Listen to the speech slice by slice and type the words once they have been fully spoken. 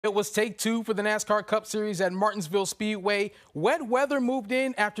It was take two for the NASCAR Cup Series at Martinsville Speedway. Wet weather moved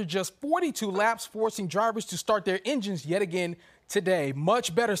in after just 42 laps, forcing drivers to start their engines yet again today.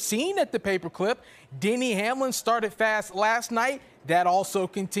 Much better seen at the paperclip. Denny Hamlin started fast last night. That also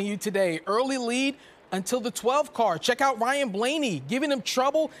continued today. Early lead until the 12 car. Check out Ryan Blaney giving him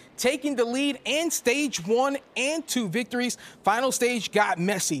trouble, taking the lead and stage 1 and 2 victories. Final stage got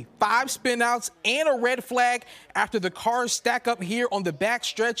messy. 5 spinouts and a red flag after the cars stack up here on the back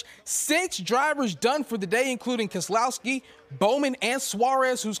stretch. 6 drivers done for the day, including Keselowski, Bowman, and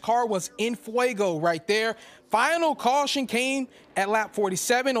Suarez, whose car was in fuego right there. Final caution came at lap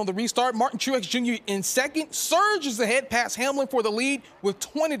 47 on the restart. Martin Truex Jr. in second, surges ahead past Hamlin for the lead with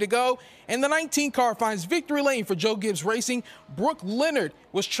 20 to go. And the 19 car finds victory lane for Joe Gibbs Racing. Brooke Leonard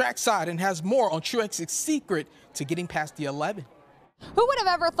was trackside and has more on Truex's secret to getting past the 11. Who would have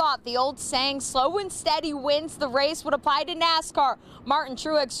ever thought the old saying, slow and steady wins the race, would apply to NASCAR? Martin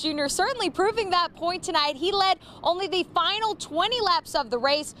Truex Jr. certainly proving that point tonight. He led only the final 20 laps of the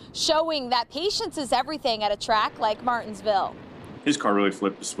race, showing that patience is everything at a track like Martinsville. His car really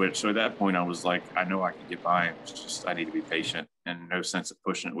flipped the switch. So at that point, I was like, I know I can get by. It's just I need to be patient and no sense of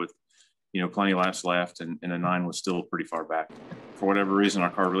pushing it with, plenty of laps left. And the 9 was still pretty far back. For whatever reason,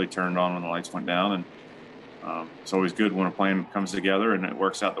 our car really turned on when the lights went down. And it's always good when a plan comes together and it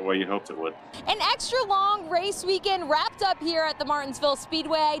works out the way you hoped it would. An extra long race weekend wrapped up here at the Martinsville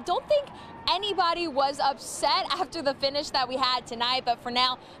Speedway. I don't think anybody was upset after the finish that we had tonight, but for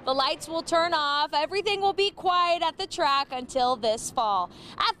now, the lights will turn off. Everything will be quiet at the track until this fall.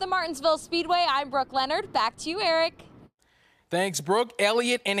 At the Martinsville Speedway, I'm Brooke Leonard. Back to you, Eric. Thanks, Brooke.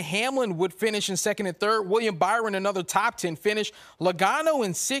 Elliott and Hamlin would finish in second and third. William Byron, another top 10 finish. Logano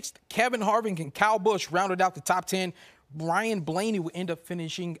in sixth. Kevin Harvick and Kyle Busch rounded out the top 10. Ryan Blaney would end up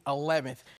finishing 11th.